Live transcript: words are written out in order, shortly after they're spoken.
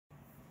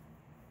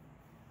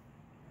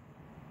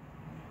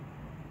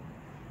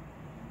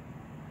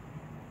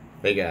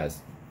Hey guys,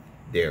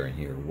 Darren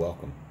here.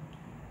 Welcome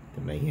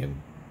to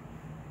Mayhem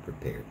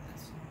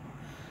Preparedness.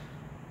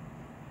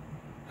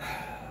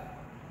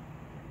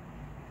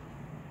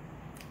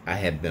 I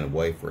have been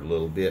away for a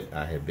little bit.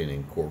 I have been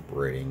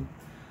incorporating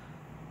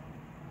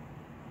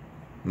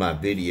my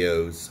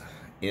videos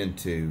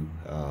into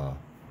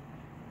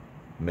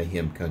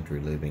Mayhem Country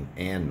Living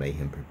and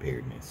Mayhem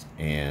Preparedness,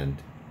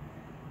 and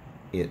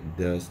it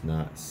does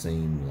not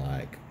seem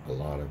like a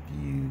lot of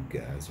you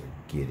guys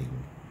are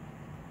getting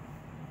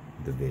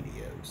the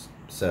videos.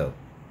 So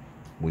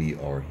we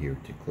are here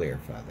to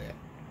clarify that.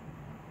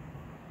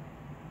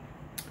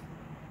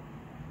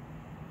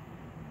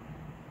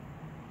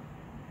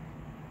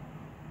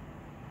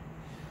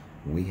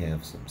 We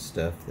have some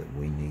stuff that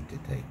we need to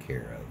take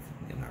care of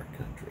in our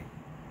country.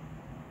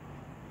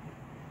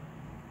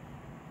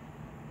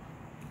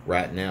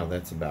 Right now,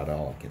 that's about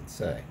all I can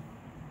say.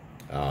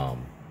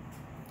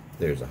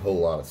 There's a whole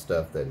lot of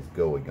stuff that is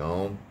going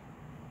on.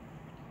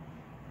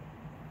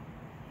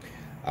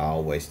 I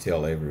always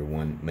tell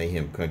everyone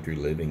Mayhem Country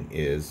Living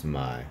is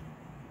my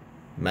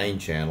main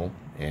channel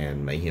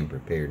and Mayhem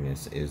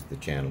Preparedness is the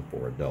channel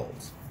for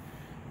adults.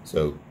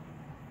 So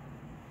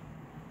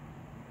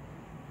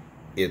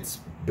it's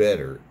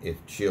better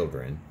if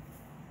children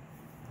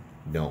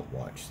don't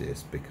watch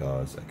this,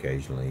 because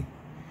occasionally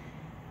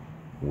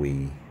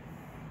we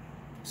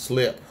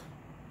slip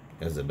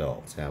as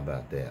adults. How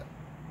about that?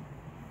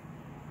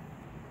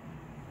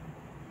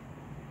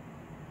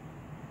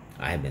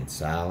 I have been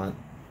silent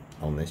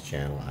on this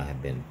channel. I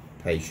have been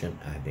patient.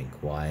 I have been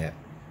quiet.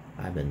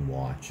 I've been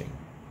watching.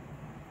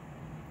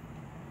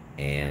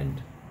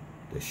 And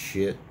the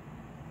shit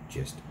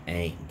just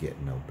ain't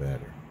getting no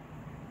better.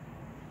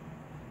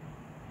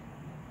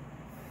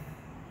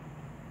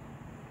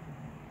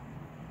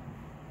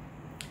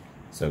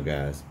 So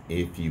guys,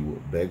 if you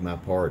will beg my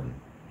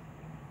pardon,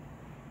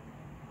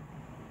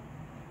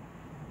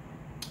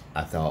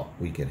 I thought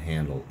we could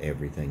handle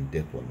everything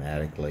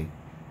diplomatically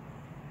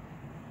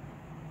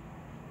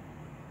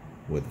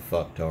with the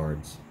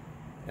fucktards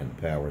and the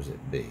powers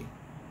that be.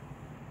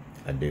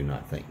 I do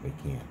not think we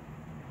can.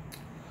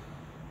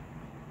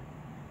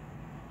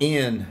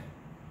 In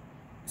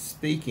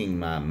speaking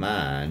my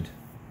mind,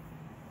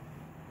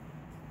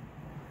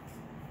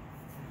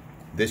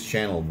 this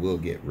channel will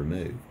get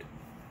removed.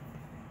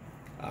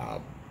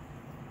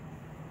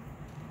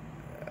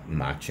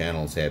 My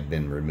channels have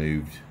been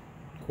removed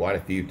quite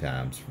a few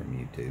times from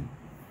YouTube.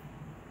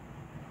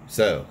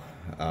 So,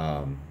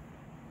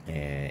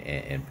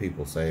 and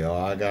people say, oh,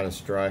 I got a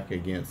strike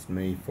against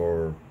me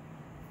for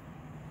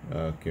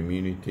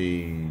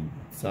community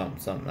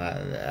something.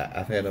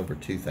 I've had over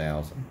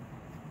 2,000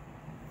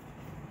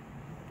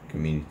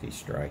 community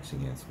strikes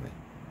against me.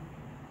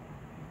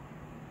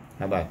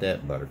 How about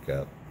that,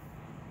 Buttercup?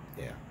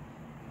 Yeah.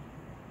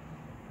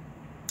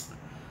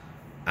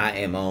 I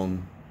am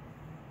on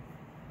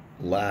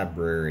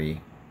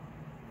library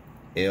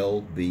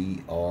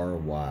LBRY.TV,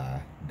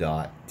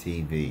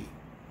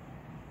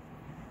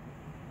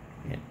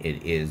 and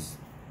it is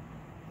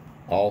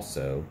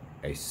also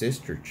a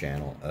sister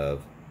channel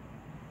of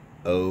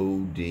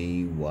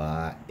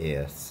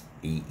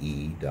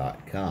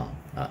ODYSEE.com.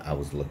 I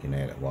was looking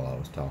at it while I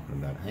was talking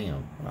about it. Hang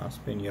on, I'll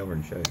spin you over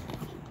and show you.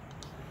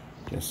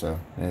 Just so,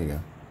 there you go.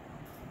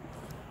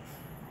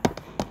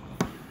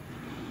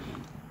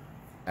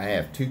 I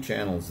have two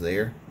channels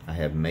there. I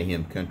have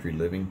Mayhem Country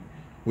Living,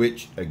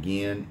 which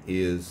again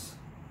it's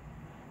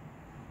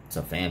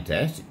a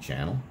fantastic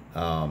channel,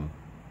 and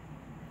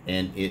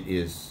it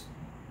is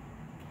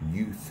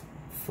youth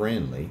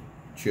friendly.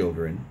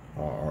 Children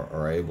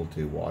are able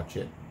to watch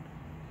it.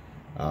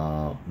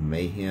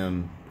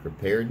 Mayhem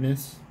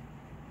Preparedness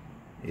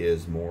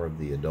is more of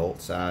the adult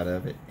side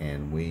of it,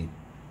 and we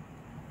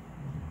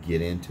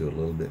get into a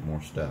little bit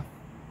more stuff.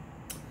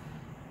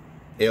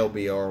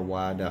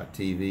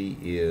 LBRY.TV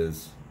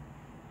is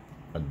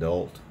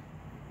adult.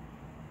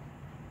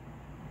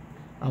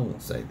 I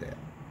won't say that.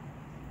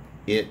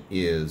 It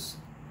is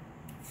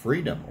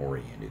freedom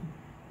oriented,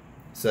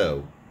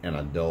 so an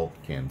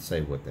adult can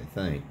say what they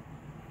think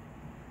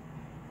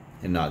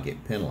and not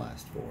get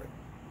penalized for it.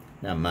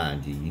 Now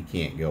mind you, you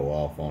can't go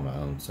off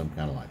on some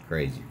kind of like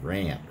crazy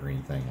rant or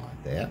anything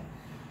like that,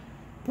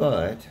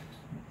 but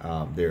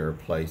there are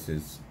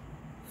places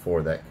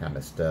for that kind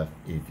of stuff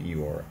if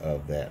you are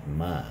of that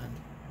mind.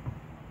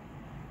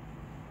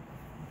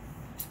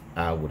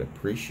 I would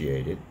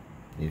appreciate it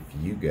if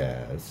you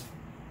guys,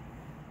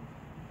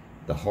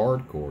 the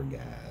hardcore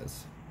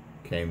guys,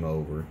 came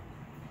over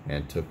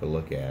and took a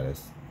look at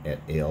us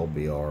at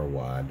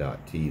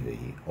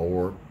LBRY.TV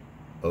or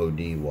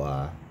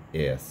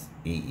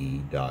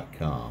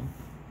ODYSEE.com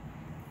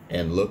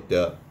and looked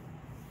up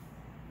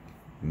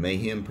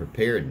Mayhem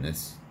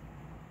Preparedness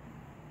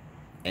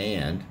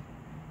and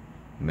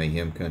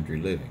Mayhem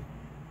Country Living.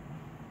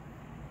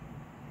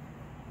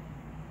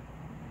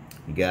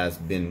 You guys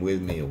have been with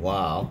me a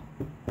while,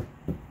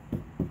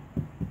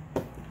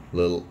 a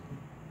little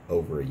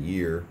over a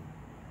year.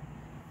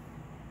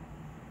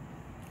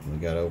 We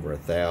got over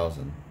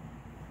 1,000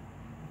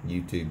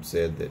 YouTube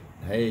said that,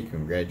 hey,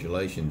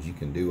 congratulations, you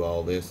can do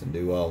all this and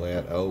do all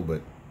that. Oh,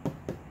 but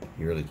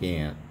you really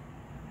can't.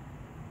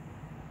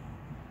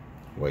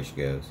 Away she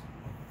goes.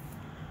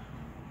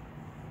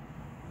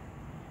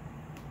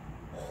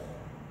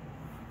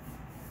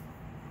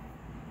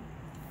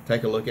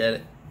 Take a look at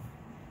it.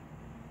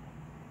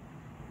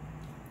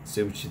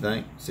 See what you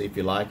think. See if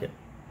you like it.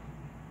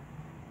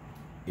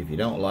 If you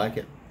don't like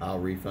it, I'll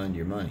refund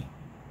your money.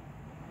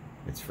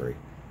 It's free.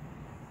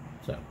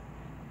 So,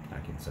 I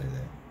can say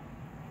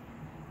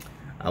that.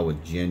 I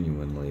would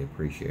genuinely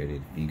appreciate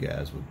it if you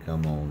guys would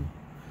come on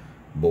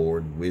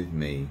board with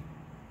me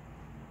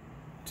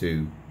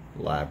to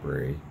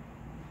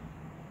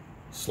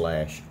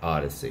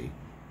Library/Odysee.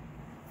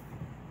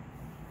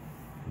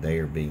 They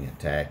are being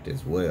attacked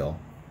as well.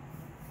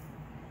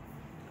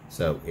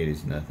 So it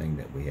is nothing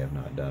that we have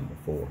not done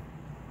before.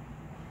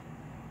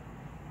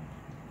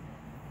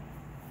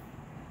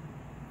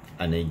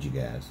 I need you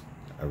guys.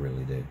 I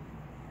really do.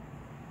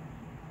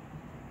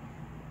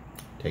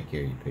 Take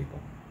care of you people.